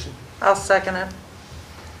that motion. I'll second it.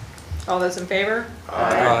 All those in favor?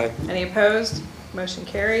 Aye. Any opposed? Motion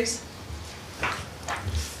carries.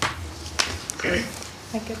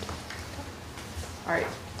 Thank you. All right,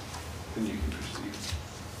 Then you can proceed.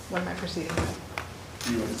 what am I proceeding with?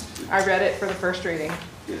 You want to, I read it for the first reading.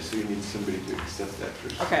 yeah, so you need somebody to accept that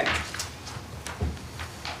first. Okay,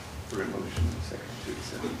 For a motion and a second to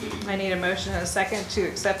accept. I need a motion and a second to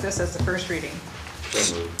accept this as the first reading.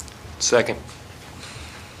 Second.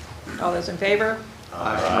 All those in favor?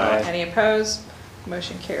 Aye. Any opposed?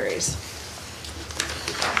 Motion carries.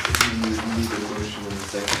 You need a motion and a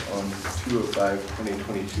second on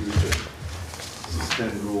 205/2022 to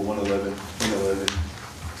suspend Rule 111.11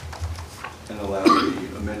 and allow the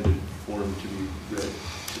amended form to be read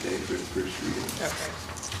today for the first reading Okay.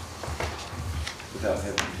 without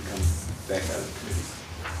having to come back out of committee.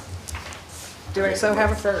 Do I so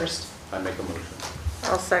have a first? I make a motion.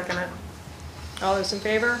 I'll second it. All those in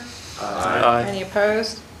favor? Aye. Any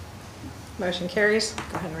opposed? Motion carries. Go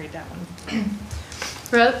ahead and read that one.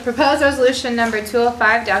 Proposed resolution number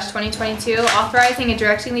 205-2022, authorizing and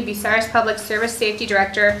directing the Bucyrus Public Service Safety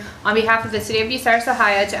Director on behalf of the City of Bucyrus,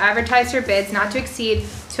 Ohio, to advertise for bids not to exceed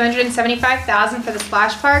 $275,000 for the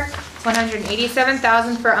Splash Park,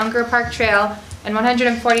 $187,000 for Unger Park Trail, and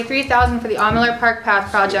 $143,000 for the Miller Park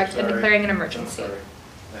Path Project, and declaring an emergency. Sorry,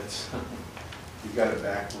 that's, you got it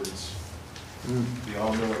backwards. The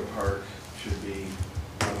All-Miller Park should be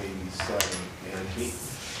 187, and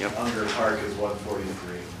Unger Park is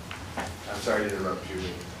 143. I'm sorry to interrupt you.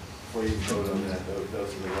 Before you vote on that,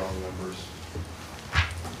 those are the wrong numbers.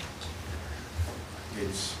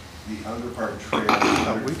 It's the Unger Park Trail.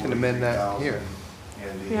 We can amend that here.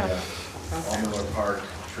 And the All-Miller Park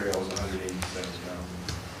Trail is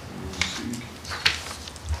 187,000.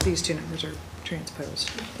 These two numbers are transposed.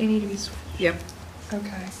 They need to be switched. Yep.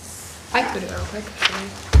 Okay. I could do it real quick.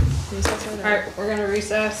 All right, we're gonna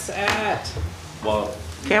recess at, Well,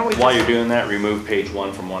 Can't we while just- you're doing that, remove page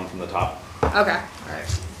one from the top. Okay. all right,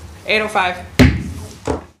 8:05.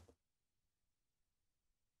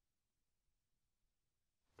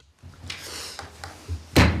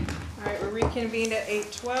 All right, we're reconvened at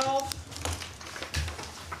 8:12.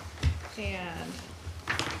 And,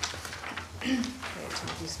 okay, it's a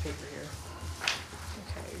piece of paper here.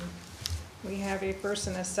 Okay, we have a first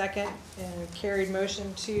and a second, and carried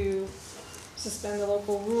motion to suspend the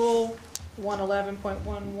local rule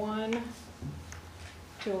 111.11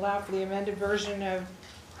 to allow for the amended version of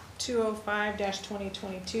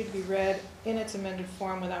 205-2022 to be read in its amended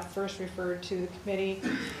form without first referred to the committee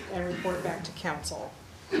and report back to council.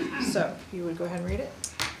 So, you would go ahead and read it?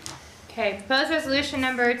 Okay, proposed resolution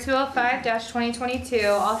number 205-2022,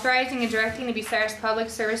 authorizing and directing the Bucyrus Public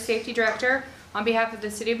Service Safety Director on behalf of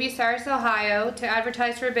the City of Bucyrus, Ohio, to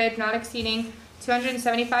advertise for bids not exceeding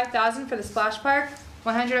 $275,000 for the Splash Park,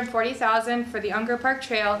 $140,000 for the Unger Park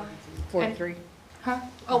Trail. 43. Huh?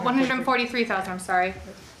 Oh, $143,000, I'm sorry.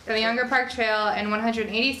 For the Unger Park Trail, and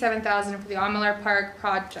 $187,000 for the Miller Park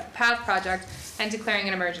Path Project, and declaring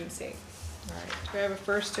an emergency. All right, do we have a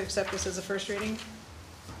first to accept this as a first reading?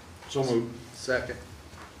 So moved. Second.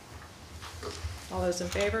 All those in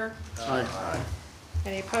favor? Aye.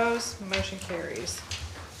 Any opposed? Motion carries.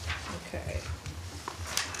 Okay.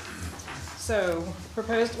 So,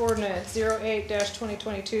 proposed ordinance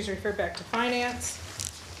 08-2022 is referred back to finance.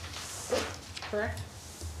 Correct?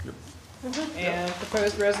 Yep. And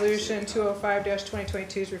proposed resolution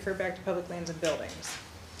 205-2022 is referred back to public lands and buildings.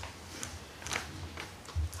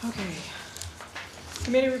 Okay.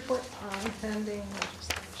 Committee report on pending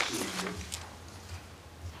legislation.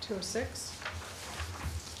 206?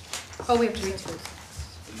 Oh, we have to read two.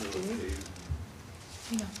 Do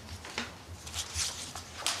we? No.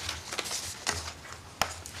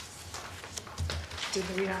 Did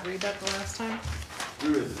we not read that the last time? We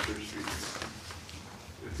read the first reading.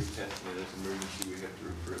 If you're testing it as emergency, we have to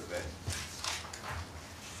refer it back.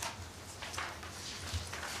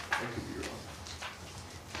 I could be wrong.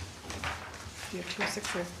 Do you have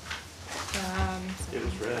 206 or? It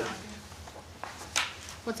was read.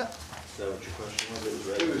 What's up? Is that what your question was? It was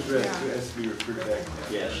read. It was read, Yeah. it has to be referred back.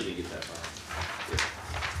 Yeah, she did get that far.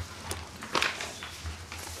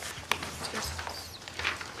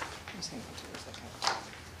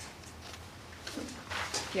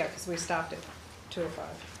 Yeah, because we stopped at 205.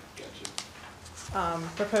 Gotcha.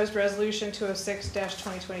 Proposed resolution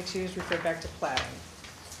 206-2022 is referred back to plating.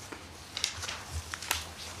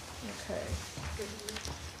 Okay.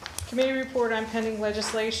 Committee report on pending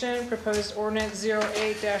legislation, proposed ordinance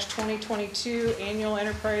 08-2022, annual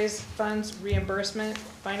enterprise funds reimbursement,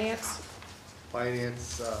 finance.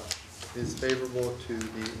 Finance is favorable to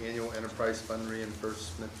the annual enterprise fund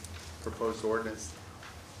reimbursement proposed ordinance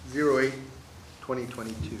 08-2022.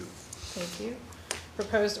 Thank you.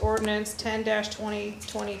 Proposed ordinance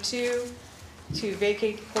 10-2022 to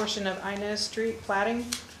vacate portion of Inez Street plating.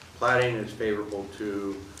 Plating is favorable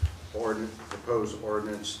to proposed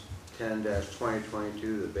ordinance 10-2022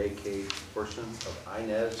 to vacate portion of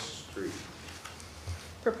Inez Street.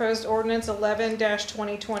 Proposed ordinance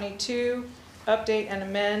 11-2022, update and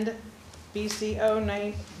amend BCO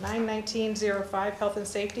 91905, health and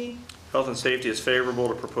safety. Health and safety is favorable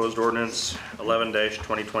to proposed ordinance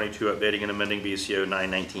 11-2022, updating and amending BCO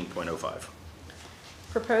 919.05.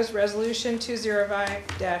 Proposed resolution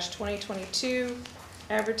 205-2022,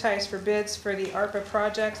 advertise for bids for the ARPA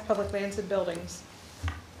projects, public lands and buildings.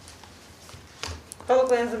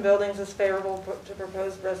 Public lands and buildings is favorable to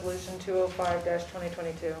proposed resolution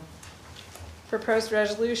 205-2022. Proposed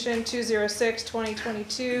resolution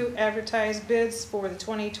 206-2022, advertise bids for the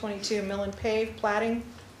 2022 mill and pave plating.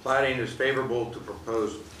 Plating is favorable to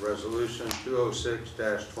proposed resolution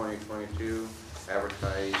 206-2022,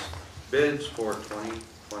 advertise bids for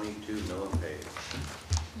 2022 mill and pave.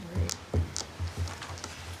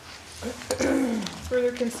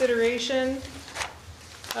 Further consideration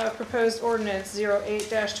of proposed ordinance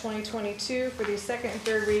 08-2022 for the second and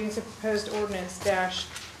third readings of proposed ordinance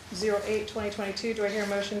 -08-2022. Do I hear a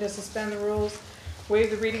motion to suspend the rules, waive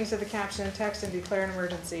the readings of the caption and text, and declare an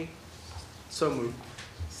emergency? So moved.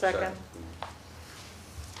 Second.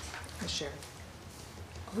 Ms. Sherry.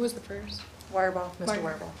 Who was the first? Wireball. Mr.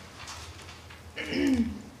 Wireball.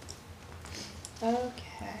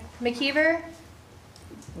 Okay. McKeever?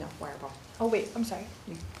 No, Wireball. Oh, wait, I'm sorry.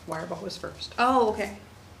 Wireball was first. Oh, okay.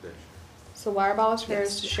 So Wireball was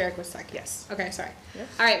first, Yes. Sherrick was second. Yes. Okay, sorry. Yep.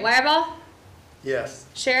 All right, Wireball, Yes.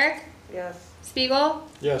 Sherrick, Yes. Spiegel,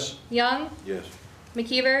 Yes. Young, Yes.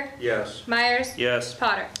 McKeever, Yes. Myers, Yes.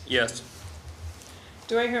 Potter. Yes.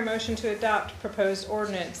 Do I hear a motion to adopt proposed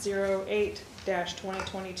ordinance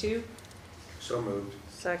 08-2022? So moved.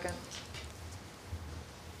 Second.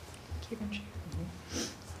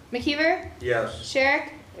 McKeever, Yes. Sherrick,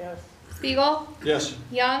 Yes. Spiegel, Yes.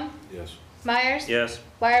 Young, Yes. Myers, Yes.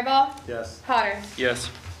 Wireball, Yes. Potter. Yes.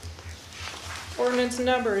 Ordinance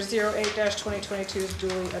number 08-2022 is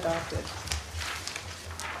duly adopted.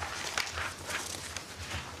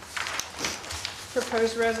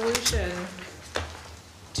 Proposed resolution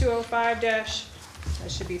 205-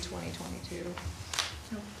 that should be 2022.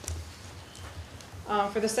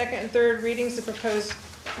 For the second and third readings, the proposed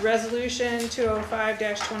resolution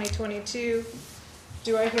 205-2022.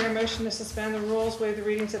 Do I hear a motion to suspend the rules, waive the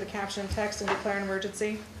readings of the caption and text, and declare an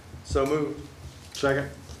emergency? So moved. Second.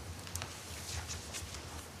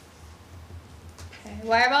 Okay.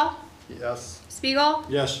 Wireball, Yes. Spiegel,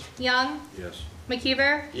 Yes. Young, Yes.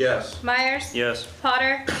 McKeever, Yes. Myers, Yes.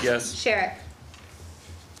 Potter, Yes. Sherrick.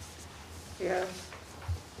 Yes.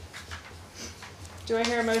 Do I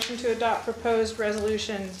hear a motion to adopt proposed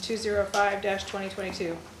resolution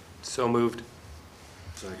 205-2022? So moved.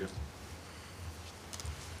 Second.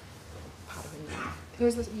 Who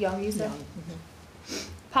was this? Young, you said?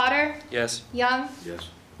 Potter, Yes. Young, Yes.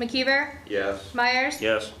 McKeever, Yes. Myers,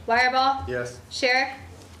 Yes. Wireball, Yes. Sherrick,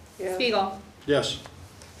 Yes. Spiegel. Yes.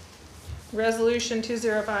 Resolution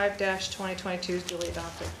 205-2022 is duly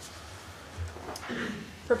adopted.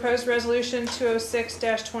 Proposed resolution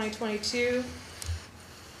 206-2022.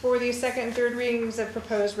 For the second and third readings of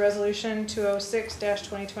proposed resolution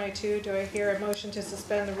 206-2022, do I hear a motion to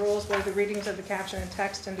suspend the rules, waive the readings of the caption and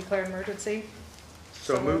text, and declare an emergency?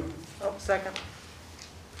 So moved. Oh, second.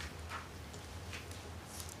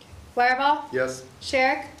 Wireball, Yes.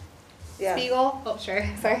 Sherrick, Yes. Spiegel, oh, sure,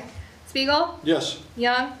 sorry. Spiegel, Yes.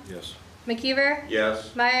 Young, Yes. McKeever,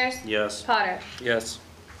 Yes. Myers, Yes. Potter. Yes.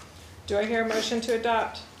 Do I hear a motion to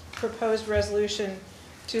adopt proposed resolution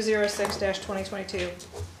 206-2022?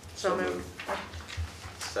 So moved.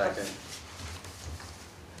 Second.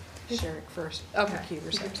 Sherrick first. Okay.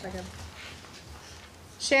 McKeever second.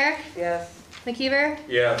 Sherrick, Yes. McKeever,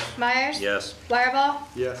 Yes. Myers, Yes. Wireball,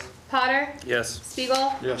 Yes. Potter, Yes.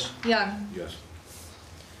 Spiegel, Yes. Young. Yes.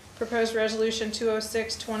 Proposed resolution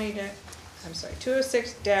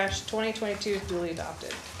 206-2022 is duly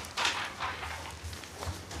adopted.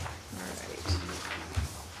 All right.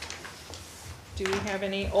 Do we have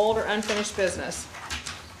any old or unfinished business?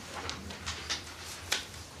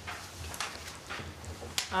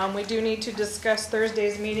 We do need to discuss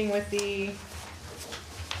Thursday's meeting with the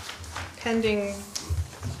pending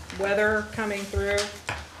weather coming through.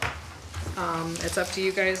 It's up to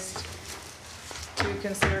you guys to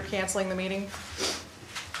consider canceling the meeting.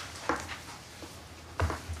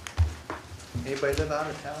 Anybody live out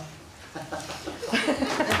of town?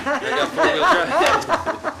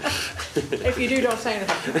 If you do, don't say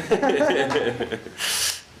anything.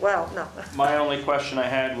 Well, no. My only question I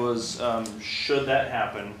had was, should that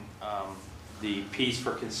happen, the piece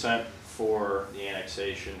for consent for the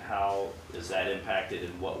annexation, how is that impacted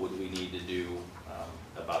and what would we need to do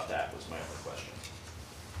about that was my only question.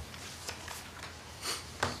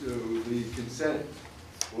 So the consent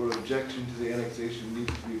or objection to the annexation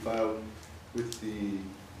needs to be filed with the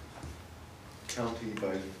county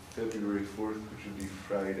by February 4th, which would be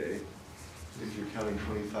Friday, if you're counting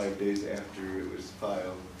 25 days after it was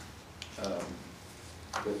filed.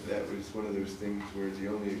 But that was one of those things where the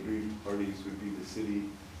only aggrieved parties would be the city,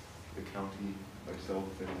 the county, myself,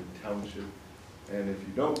 and the township. And if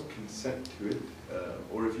you don't consent to it,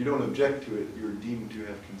 or if you don't object to it, you're deemed to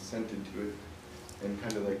have consented to it. And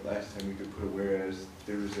kind of like last time, we could put a whereas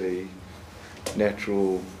there was a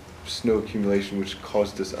natural snow accumulation which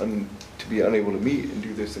caused us to be unable to meet and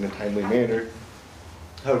do this in a timely manner.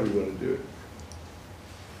 How do we want to do it?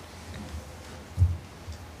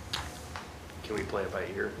 Can we play it by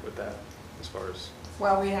ear with that, as far as?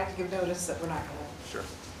 Well, we have to give notice that we're not gonna Sure.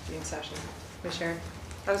 be in session. Ms. Sharon?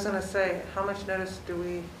 I was gonna say, how much notice do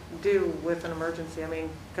we do with an emergency? I mean,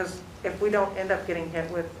 because if we don't end up getting hit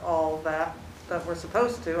with all that we're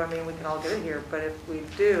supposed to, I mean, we can all get in here, but if we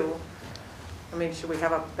do, I mean, should we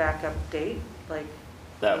have a backup date? Like,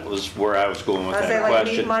 That was where I was going with I say that like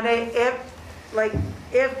meet question. Monday,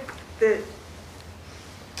 if the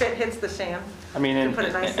fit hits the fan. I mean, to and put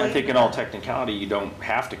it I nicely. think in all technicality, you don't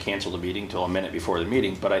have to cancel the meeting till a minute before the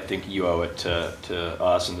meeting, but I think you owe it to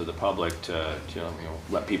us and to the public to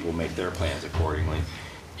let people make their plans accordingly.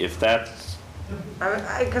 If that's,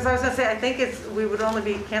 Because I was gonna say, I think we would only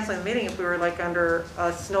be canceling the meeting if we were like under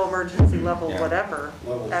a snow emergency level, Yeah. whatever.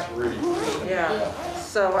 Level 3. Yeah,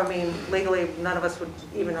 so I mean, legally, none of us would,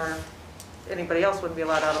 even anybody else wouldn't be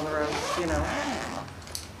allowed out on the road, you know?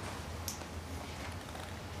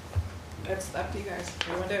 It's up to you guys. What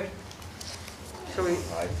do you wanna do? Should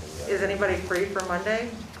we, is anybody free for Monday?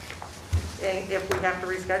 If we have to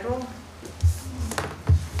reschedule?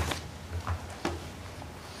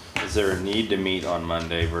 is there a need to meet on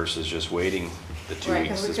Monday versus just waiting the 2 Right,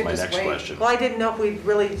 'cause weeks we is could my just next wait. question. Well, I didn't know if we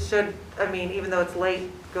really should, I mean, even though it's late,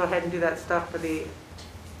 go ahead and do that stuff for the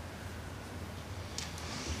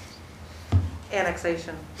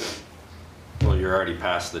annexation. Well, you're already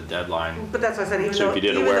past the deadline. But that's what I said, even So though. if you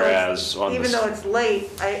did a even though it's- whereas on Even this- though it's late,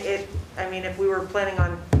 I mean, if we were planning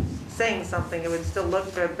on saying something, it would still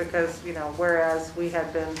look good because, whereas we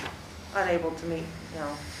had been unable to meet,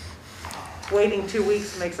 waiting 2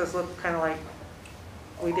 weeks makes us look kind of like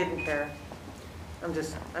we didn't care. I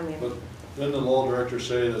mean, But didn't the law director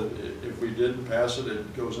say that if we didn't pass it,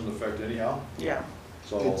 it goes into effect anyhow? yeah.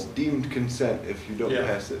 So, It's deemed consent if you don't Yeah.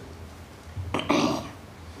 pass it.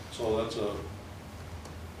 so that's if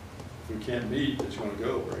we can't meet, it's gonna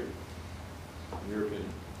go, right? In your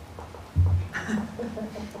opinion?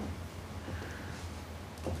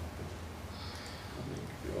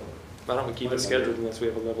 Why don't we keep it scheduled unless we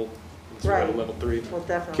have a level, Right. level 3? Well,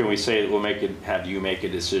 definitely. Can we say, have you make a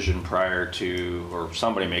decision prior to, or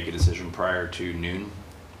somebody make a decision prior to noon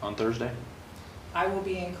on Thursday? I will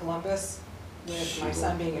be in Columbus with my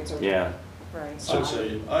son being at Zurich. Yeah, Right.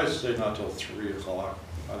 I'd say not till 3 o'clock,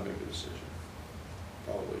 I'd make a decision,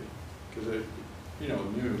 probably, because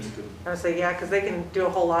noon, it could, I would say, yeah, because they can do a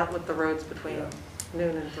whole lot with the roads between Yeah.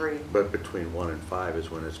 noon and 3. But between 1 and 5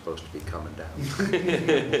 is when it's supposed to be coming down.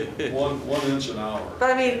 one inch an hour.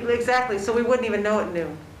 But I mean, exactly, so we wouldn't even know at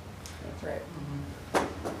noon. Right.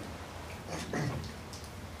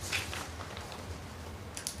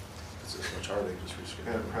 Which are they just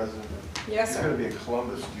Madam President, Yes, It's sir. going to be in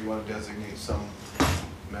Columbus. Do you want to designate some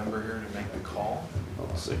member here to make the call?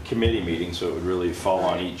 it's a committee meeting, so it would really fall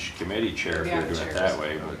on each committee chair if Yeah, you're doing it chairs. that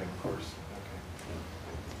way, Okay, but. of course,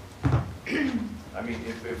 okay. I mean,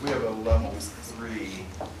 if we have a level 3,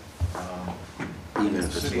 even if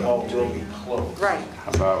it's City level Hall will two. be closed. Right.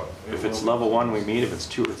 How about, if it's level 1, we meet, if it's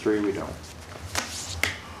 2 or 3, we don't?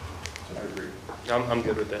 I agree. I'm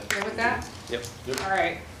good with that. Good with that? Yep. All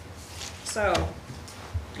right. So,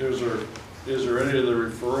 Is there any of the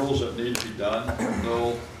referrals that need to be done,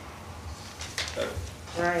 though?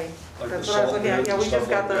 Right. Like the That's what I was looking at. salt Yeah, we bids and just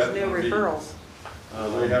got stuff those like new that would be- referrals.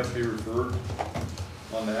 They have to be referred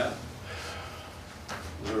on that?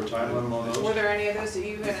 Is there a time limit on were those? there any of those that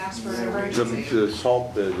you had asked for an The emergency? the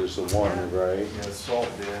salt bid is the one, right? Yeah, salt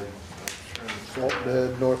bid. Salt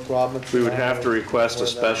bid, North Robinson. We would have to request a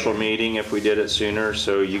special meeting if we did it sooner,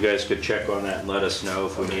 so you guys could check on that and let us know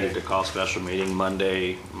if we needed to call special meeting.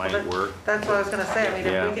 Monday might work. That's what I was gonna say. I mean,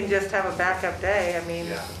 if Yeah. we can just have a backup day, I mean,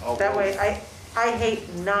 Yeah, I'll that go. way, I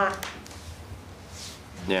hate not,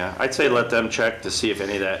 Yeah, I'd say let them check to see if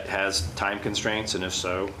any of that has time constraints, and if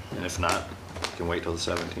so, and if not, you can wait till the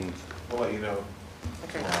 17th. We'll let you know.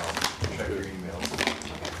 okay. Check your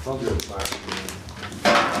emails. I'll do it last meeting.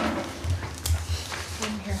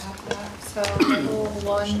 I'm here half that. So level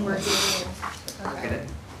 1, we're doing. Okay.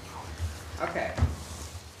 Okay.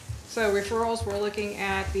 So referrals, we're looking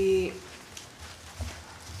at the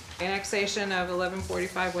annexation of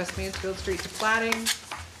 1145 West Mansfield Street to plating,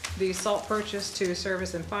 the salt purchase to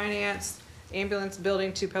service and finance, ambulance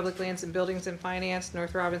building to public lands and buildings and finance,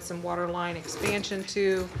 North Robinson water line expansion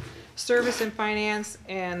to service and finance,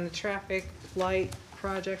 and the traffic light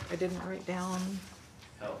project, I didn't write down,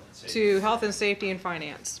 to health and safety and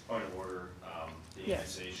finance. Point of order, the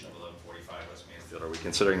Yes. annexation of 1145 West Mansfield, are we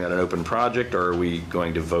considering that an open project, or are we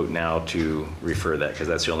going to vote now to refer that? Because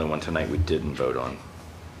that's the only one tonight we didn't vote on.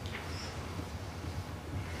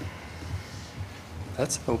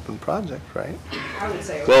 That's an open project, right? I would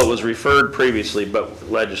say. Well, it was referred previously, but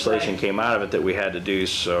legislation came out of it that we had to do,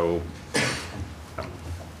 so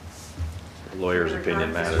lawyer's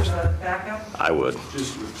opinion matters. Backup? I would.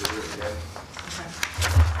 Just refer it again.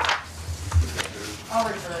 I'll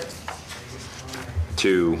refer it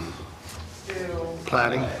To, to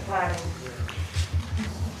Plating. plating.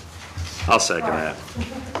 I'll second that.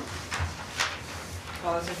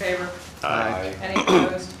 All those in favor? Aye. Any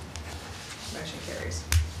opposed? Motion carries.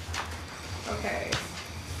 Okay.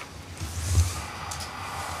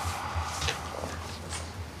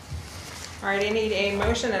 All right, I need a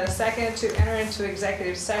motion and a second to enter into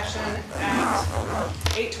executive session at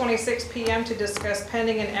 8:26 PM to discuss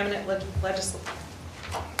pending and imminent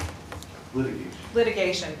Litigation.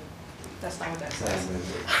 litigation. That's not what that says.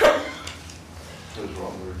 That was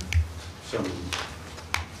wrong word.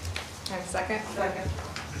 And second? Second.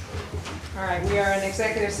 All right, we are in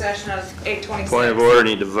executive session at 8:26. Point of order,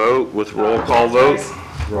 need to vote with roll call vote.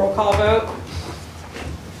 Roll call vote.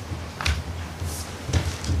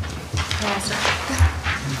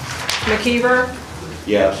 McKeever,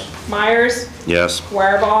 Yes. Myers, Yes.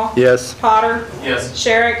 Wireball, Yes. Potter, Yes.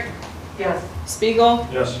 Sherrick, Yes. Spiegel,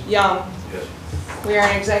 Yes. Young. Yes. We are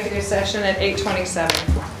in executive session at 8:27.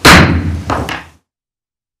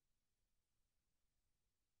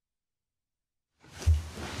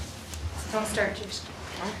 Don't start yours.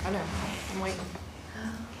 I know, I'm waiting.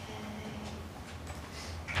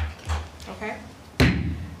 Okay.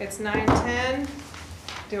 It's 9:10.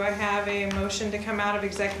 Do I have a motion to come out of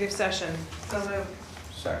executive session? So moved.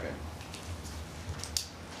 Second.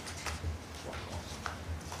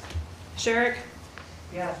 Sherrick,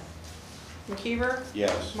 Yes. McKeever,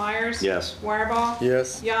 Yes. Myers. Yes. Wireball.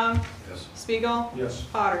 Yes. Young. Yes. Spiegel. Yes.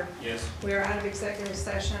 Potter. Yes. We are out of executive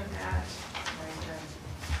session at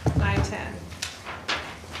 9:10.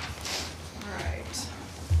 All right.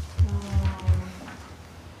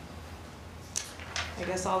 I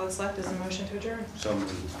guess all that's left is a motion to adjourn. So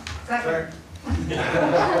moved. Second.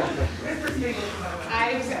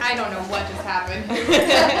 I don't know what just happened.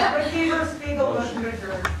 McKeever, Spiegel, motion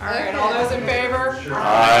adjourned. All right, all those in favor?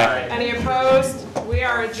 Aye. Any opposed? We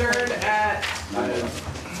are adjourned at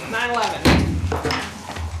 9:11.